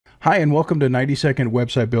Hi, and welcome to 90-Second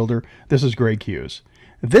Website Builder. This is Greg Hughes.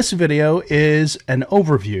 This video is an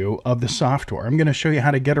overview of the software. I'm going to show you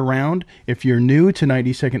how to get around. If you're new to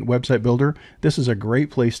 90-Second Website Builder, this is a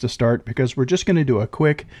great place to start because we're just going to do a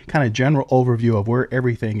quick kind of general overview of where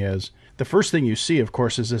everything is. The first thing you see, of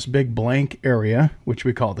course, is this big blank area, which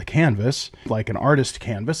we call the canvas, like an artist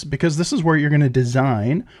canvas, because this is where you're going to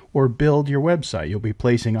design or build your website. You'll be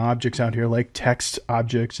placing objects out here like text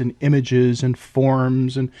objects and images and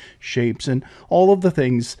forms and shapes and all of the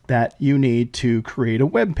things that you need to create a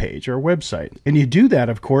web page or a website. And you do that,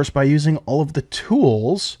 of course, by using all of the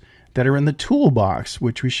tools that are in the toolbox,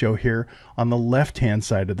 which we show here on the left-hand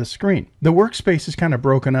side of the screen. The workspace is kind of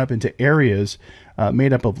broken up into areas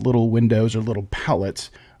made up of little windows or little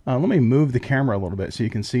palettes. Let me move the camera a little bit so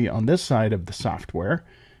you can see on this side of the software,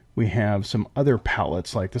 we have some other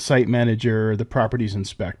palettes like the Site Manager, the Properties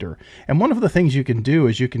Inspector. And one of the things you can do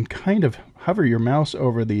is you can kind of hover your mouse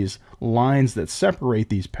over these lines that separate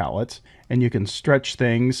these palettes, and you can stretch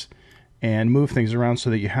things and move things around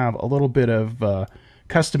so that you have a little bit of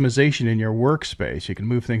customization in your workspace. You can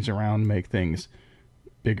move things around, make things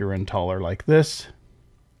bigger and taller like this,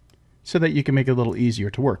 so that you can make it a little easier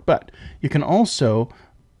to work. But you can also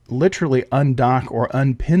literally undock or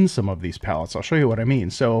unpin some of these palettes. I'll show you what I mean.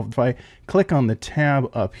 So if I click on the tab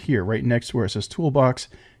up here, right next to where it says Toolbox,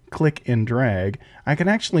 click and drag, I can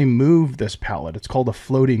actually move this palette. It's called a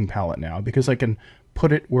floating palette now because I can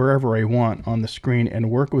put it wherever I want on the screen and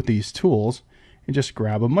work with these tools and just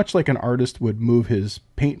grab them. Much like an artist would move his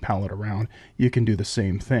paint palette around, you can do the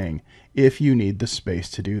same thing if you need the space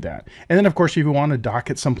to do that. And then, of course, if you want to dock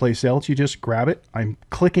it someplace else, you just grab it. I'm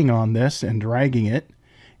clicking on this and dragging it.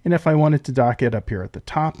 And if I wanted to dock it up here at the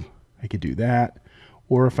top, I could do that.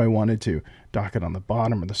 Or if I wanted to dock it on the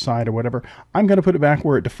bottom or the side or whatever, I'm going to put it back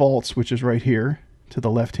where it defaults, which is right here to the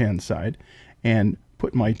left-hand side, and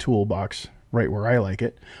put my toolbox right where I like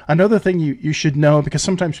it. Another thing you should know, because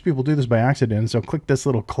sometimes people do this by accident, so click this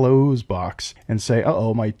little close box and say,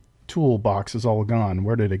 uh-oh, my toolbox is all gone.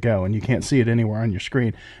 Where did it go? And you can't see it anywhere on your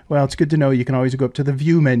screen. Well, it's good to know you can always go up to the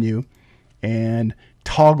View menu and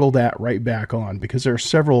toggle that right back on, because there are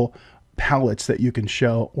several palettes that you can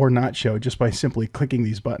show or not show just by simply clicking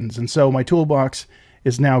these buttons. And so my toolbox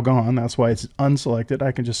is now gone. That's why it's unselected.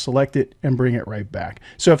 I can just select it and bring it right back.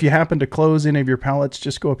 So if you happen to close any of your palettes,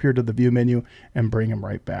 just go up here to the View menu and bring them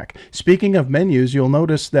right back. Speaking of menus, you'll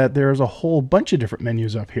notice that there's a whole bunch of different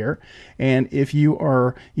menus up here. And if you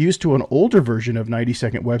are used to an older version of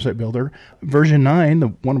 90-Second Website Builder, version 9, the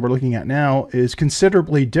one we're looking at now, is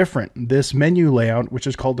considerably different. This menu layout, which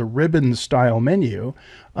is called the ribbon style menu,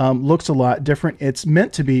 looks a lot different. It's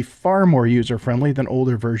meant to be far more user-friendly than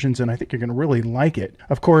older versions, and I think you're going to really like it.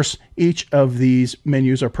 Of course, each of these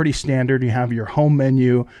menus are pretty standard. You have your home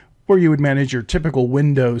menu, where you would manage your typical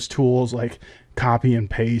Windows tools like copy and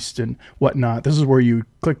paste and whatnot. This is where you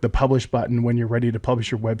click the publish button when you're ready to publish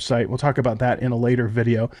your website. We'll talk about that in a later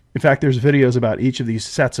video. In fact, there's videos about each of these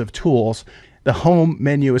sets of tools. The home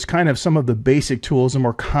menu is kind of some of the basic tools, the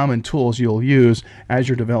more common tools you'll use as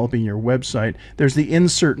you're developing your website. There's the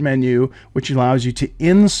insert menu, which allows you to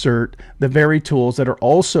insert the very tools that are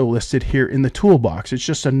also listed here in the toolbox. It's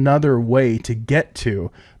just another way to get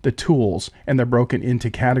to the tools, and they're broken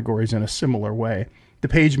into categories in a similar way. The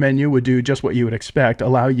page menu would do just what you would expect,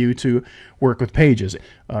 allow you to work with pages,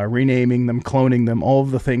 renaming them, cloning them, all of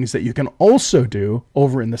the things that you can also do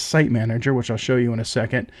over in the Site Manager, which I'll show you in a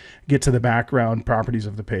second, get to the background, properties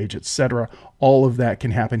of the page, etc. All of that can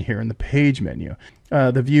happen here in the page menu.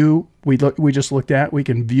 The view we just looked at, we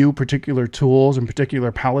can view particular tools and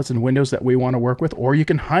particular palettes and windows that we want to work with, or you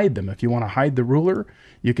can hide them. If you want to hide the ruler,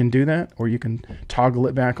 you can do that, or you can toggle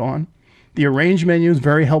it back on. The Arrange menu is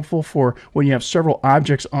very helpful for when you have several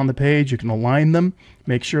objects on the page. You can align them,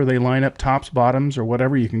 make sure they line up tops, bottoms, or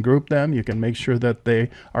whatever. You can group them. You can make sure that they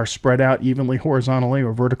are spread out evenly, horizontally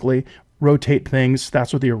or vertically. Rotate things.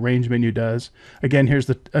 That's what the Arrange menu does. Again, here's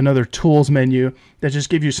another Tools menu that just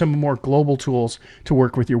gives you some more global tools to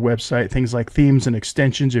work with your website. Things like themes and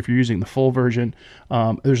extensions if you're using the full version.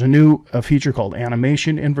 There's a new feature called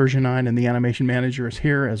Animation in version 9, and the Animation Manager is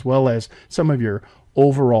here, as well as some of your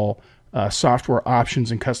overall software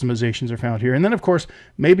options and customizations are found here. And then, of course,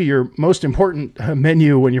 maybe your most important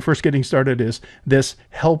menu when you're first getting started is this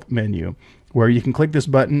Help menu, where you can click this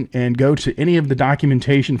button and go to any of the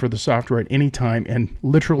documentation for the software at any time and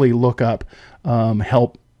literally look up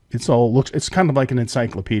help. It's kind of like an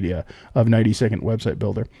encyclopedia of 90-Second Website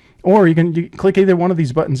Builder. Or you can click either one of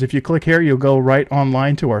these buttons. If you click here, you'll go right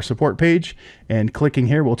online to our support page, and clicking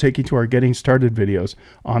here will take you to our Getting Started videos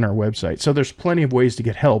on our website. So there's plenty of ways to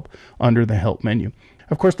get help under the Help menu.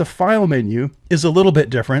 Of course, the file menu is a little bit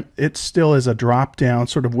different. It still is a drop-down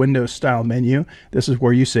sort of Windows style menu. This is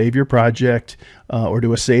where you save your project or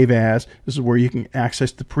do a save as. This is where you can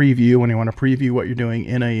access the preview when you want to preview what you're doing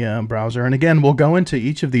in a browser. And again, we'll go into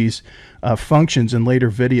each of these functions in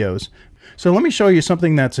later videos. So let me show you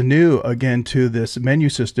something that's new again to this menu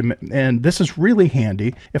system, and this is really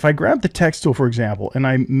handy. If I grab the text tool, for example, and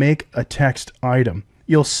I make a text item,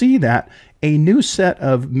 you'll see that a new set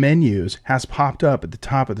of menus has popped up at the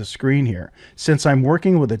top of the screen here. Since I'm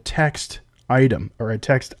working with a text item, or a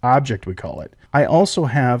text object we call it, I also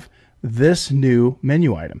have this new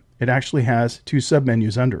menu item. It actually has two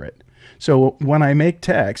submenus under it. So when I make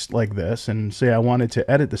text like this and say I wanted to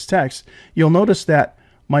edit this text, you'll notice that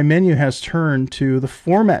my menu has turned to the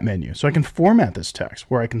format menu. So I can format this text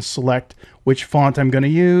where I can select which font I'm going to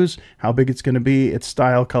use, how big it's going to be, its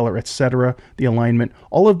style, color, etc., the alignment.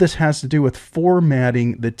 All of this has to do with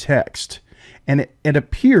formatting the text. And it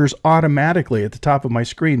appears automatically at the top of my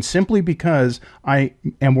screen simply because I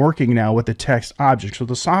am working now with the text object. So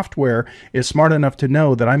the software is smart enough to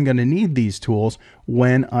know that I'm going to need these tools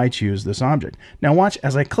when I choose this object. Now watch,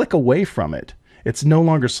 as I click away from it, it's no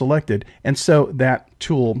longer selected, and so that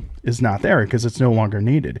tool is not there because it's no longer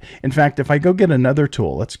needed. In fact, if I go get another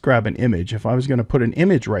tool, let's grab an image. If I was going to put an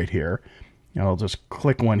image right here, and I'll just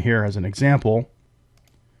click one here as an example.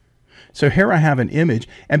 So here I have an image,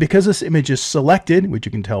 and because this image is selected, which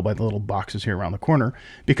you can tell by the little boxes here around the corner,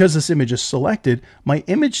 because this image is selected, my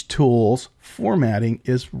image tools formatting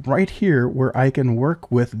is right here where I can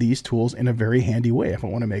work with these tools in a very handy way. If I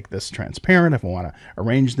want to make this transparent, if I want to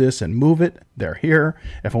arrange this and move it, they're here.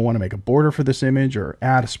 If I want to make a border for this image or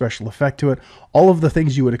add a special effect to it, all of the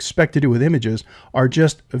things you would expect to do with images are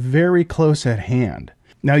just very close at hand.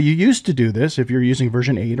 Now, you used to do this if you're using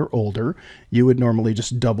version 8 or older. You would normally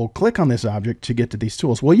just double click on this object to get to these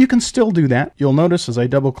tools. Well, you can still do that. You'll notice as I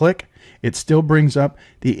double click, it still brings up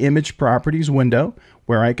the image properties window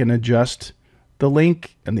where I can adjust the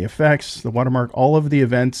link and the effects, the watermark, all of the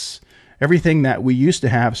events, everything that we used to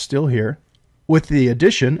have still here. With the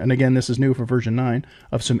addition, and again, this is new for version 9,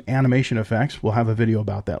 of some animation effects. We'll have a video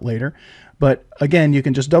about that later. But again, you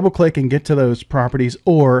can just double click and get to those properties,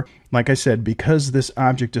 or like I said, because this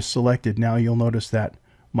object is selected, now you'll notice that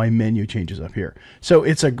my menu changes up here. So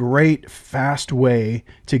it's a great, fast way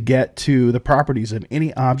to get to the properties of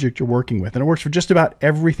any object you're working with. And it works for just about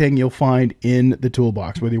everything you'll find in the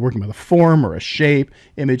toolbox, whether you're working with a form or a shape,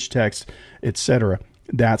 image, text, etc.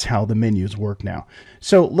 That's how the menus work now.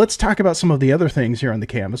 So let's talk about some of the other things here on the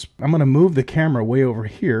canvas. I'm going to move the camera way over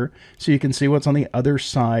here so you can see what's on the other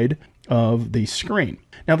side of the screen.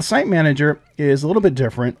 Now the Site Manager is a little bit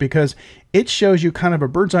different because it shows you kind of a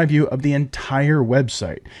bird's eye view of the entire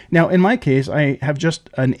website. Now in my case, I have just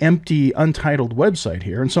an empty, untitled website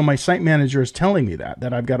here, and so my Site Manager is telling me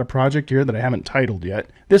that I've got a project here that I haven't titled yet.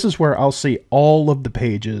 This is where I'll see all of the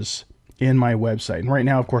pages in my website. And right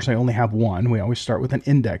now, of course, I only have one. We always start with an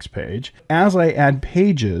index page. As I add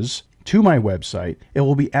pages to my website, it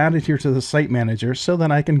will be added here to the Site Manager so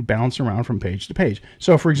that I can bounce around from page to page.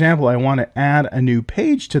 So for example, I want to add a new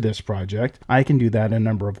page to this project. I can do that in a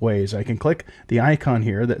number of ways. I can click the icon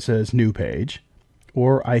here that says New Page,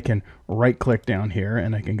 or I can right click down here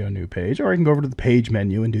and I can go New Page, or I can go over to the Page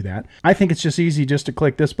menu and do that. I think it's just easy just to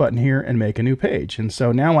click this button here and make a new page. And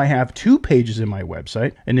so now I have two pages in my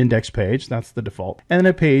website, an index page, that's the default, and then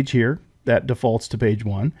a page here that defaults to page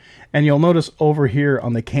 1. And you'll notice over here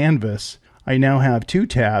on the canvas, I now have two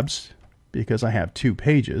tabs because I have two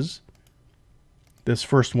pages. This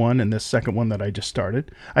first one and this second one that I just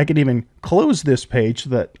started. I can even close this page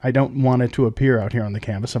so that I don't want it to appear out here on the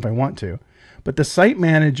canvas if I want to. But the Site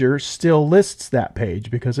Manager still lists that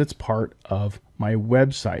page because it's part of my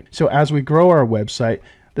website. So as we grow our website,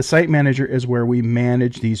 the Site Manager is where we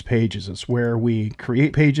manage these pages. It's where we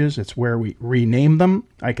create pages. It's where we rename them.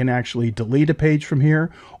 I can actually delete a page from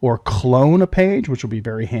here or clone a page, which will be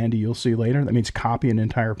very handy. You'll see later. That means copy an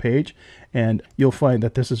entire page. And you'll find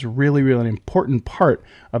that this is really, really an important part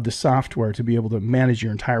of the software to be able to manage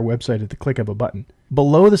your entire website at the click of a button.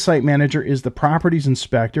 Below the Site Manager is the Properties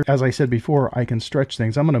Inspector. As I said before, I can stretch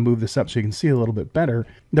things. I'm going to move this up so you can see a little bit better.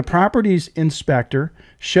 The Properties Inspector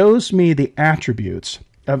shows me the attributes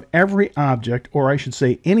of every object, or I should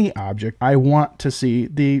say any object I want to see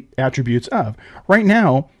the attributes of. Right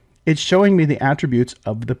now, it's showing me the attributes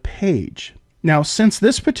of the page. Now, since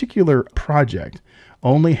this particular project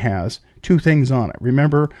only has two things on it,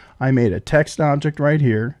 remember I made a text object right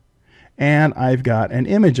here, and I've got an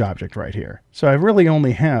image object right here. So I really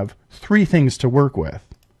only have three things to work with: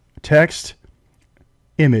 text,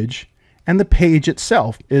 image, and the page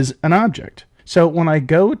itself is an object. So when I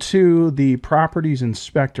go to the Properties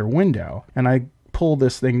Inspector window and I pull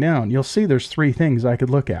this thing down, you'll see there's three things I could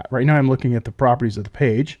look at. Right now I'm looking at the properties of the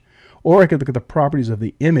page, or I could look at the properties of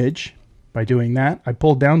the image. By doing that, I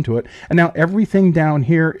pulled down to it, and now everything down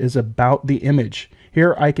here is about the image.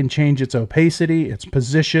 Here I can change its opacity, its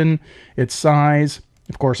position, its size.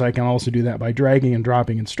 Of course, I can also do that by dragging and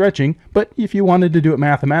dropping and stretching, but if you wanted to do it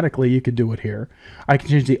mathematically, you could do it here. I can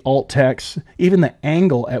change the alt text, even the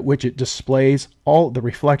angle at which it displays, all the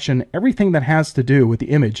reflection, everything that has to do with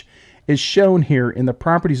the image is shown here in the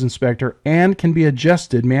Properties Inspector and can be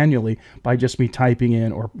adjusted manually by just me typing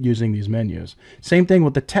in or using these menus. Same thing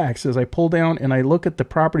with the text. As I pull down and I look at the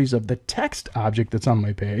properties of the text object that's on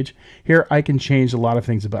my page, here I can change a lot of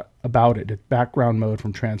things about it. Background mode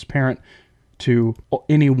from transparent to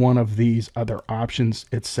any one of these other options,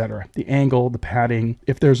 etc. The angle, the padding,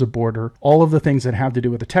 if there's a border, all of the things that have to do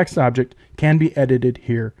with the text object can be edited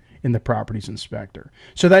here in the Properties Inspector.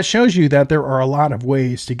 So that shows you that there are a lot of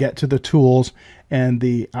ways to get to the tools and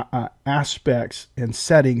the aspects and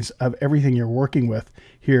settings of everything you're working with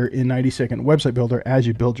here in 90-Second Website Builder as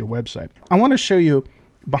you build your website. I want to show you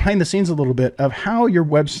behind the scenes a little bit of how your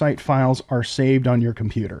website files are saved on your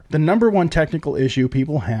computer. The number one technical issue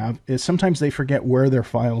people have is sometimes they forget where their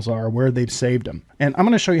files are, where they've saved them. And I'm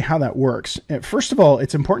going to show you how that works. First of all,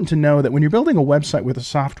 it's important to know that when you're building a website with a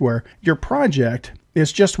software, your project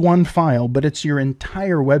is just one file, but it's your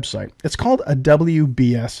entire website. It's called a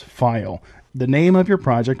WBS file. The name of your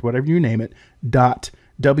project, whatever you name it,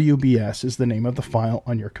 .wbs is the name of the file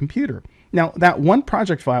on your computer. Now, that one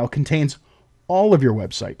project file contains all of your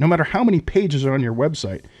website. No matter how many pages are on your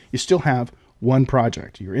website, you still have one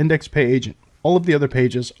project. Your index page, all of the other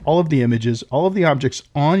pages, all of the images, all of the objects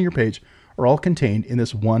on your page are all contained in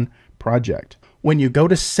this one project. When you go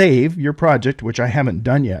to save your project, which I haven't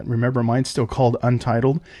done yet, remember mine's still called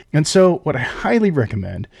Untitled. And so what I highly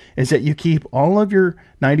recommend is that you keep all of your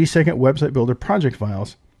 90-Second Website Builder project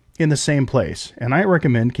files in the same place. And I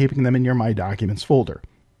recommend keeping them in your My Documents folder.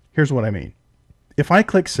 Here's what I mean. If I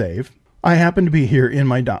click Save, I happen to be here in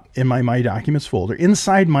my My Documents folder.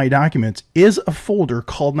 Inside My Documents is a folder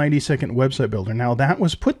called 90-Second Website Builder. Now that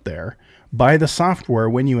was put there by the software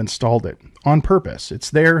when you installed it on purpose. It's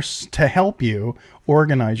there to help you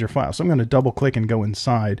organize your files. So I'm going to double click and go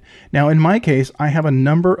inside. Now in my case, I have a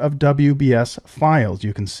number of WBS files.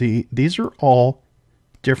 You can see these are all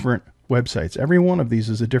different websites. Every one of these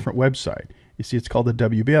is a different website. You see it's called a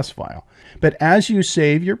WBS file. But as you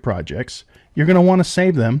save your projects, you're going to want to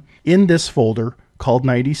save them in this folder called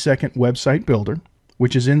 90-Second Website Builder,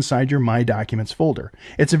 which is inside your My Documents folder.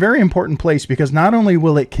 It's a very important place because not only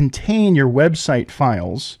will it contain your website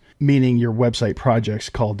files, meaning your website projects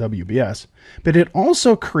called WBS, but it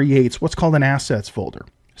also creates what's called an assets folder.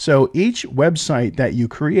 So each website that you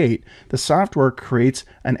create, the software creates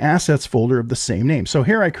an assets folder of the same name. So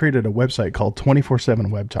here I created a website called 24/7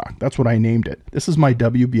 Web Talk. That's what I named it. This is my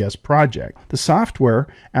WBS project. The software,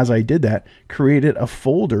 as I did that, created a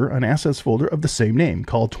folder, an assets folder of the same name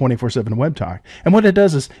called 24/7 Web Talk. And what it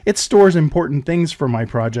does is it stores important things for my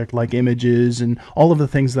project like images and all of the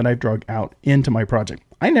things that I've dragged out into my project.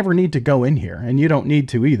 I never need to go in here, and you don't need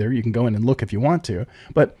to either. You can go in and look if you want to,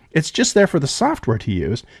 but it's just there for the software to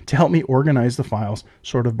use to help me organize the files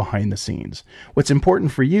sort of behind the scenes. What's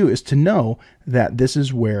important for you is to know that this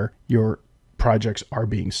is where your projects are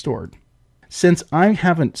being stored. Since I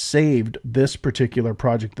haven't saved this particular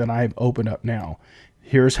project that I've opened up now,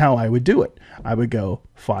 here's how I would do it. I would go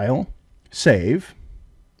File, Save.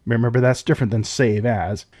 Remember, that's different than Save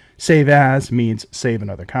As. Save As means save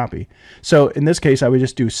another copy. So in this case, I would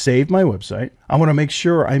just do Save My Website. I want to make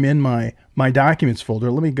sure I'm in my Documents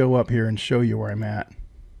folder. Let me go up here and show you where I'm at.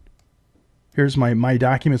 Here's my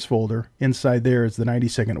Documents folder. Inside there is the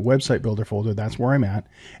 90-Second Website Builder folder. That's where I'm at.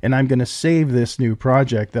 And I'm going to save this new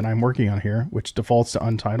project that I'm working on here, which defaults to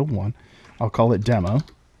Untitled 1. I'll call it Demo.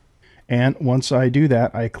 And once I do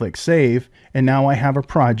that, I click Save, and now I have a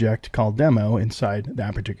project called Demo inside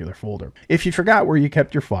that particular folder. If you forgot where you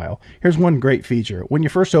kept your file, here's one great feature. When you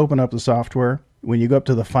first open up the software, when you go up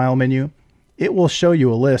to the File menu, it will show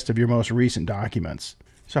you a list of your most recent documents.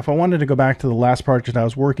 So if I wanted to go back to the last project I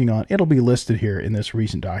was working on, it'll be listed here in this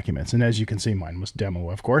recent documents. And as you can see, mine was Demo,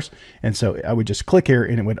 of course. And so I would just click here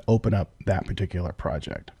and it would open up that particular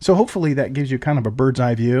project. So hopefully that gives you kind of a bird's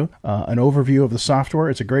eye view, an overview of the software.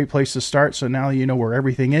 It's a great place to start. So now you know where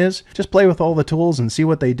everything is. Just play with all the tools and see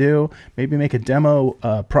what they do. Maybe make a demo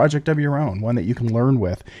project of your own, one that you can learn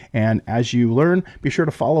with. And as you learn, be sure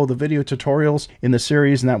to follow the video tutorials in the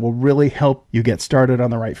series, and that will really help you get started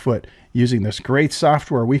on the right foot using this great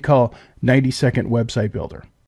software we call 90-Second Website Builder.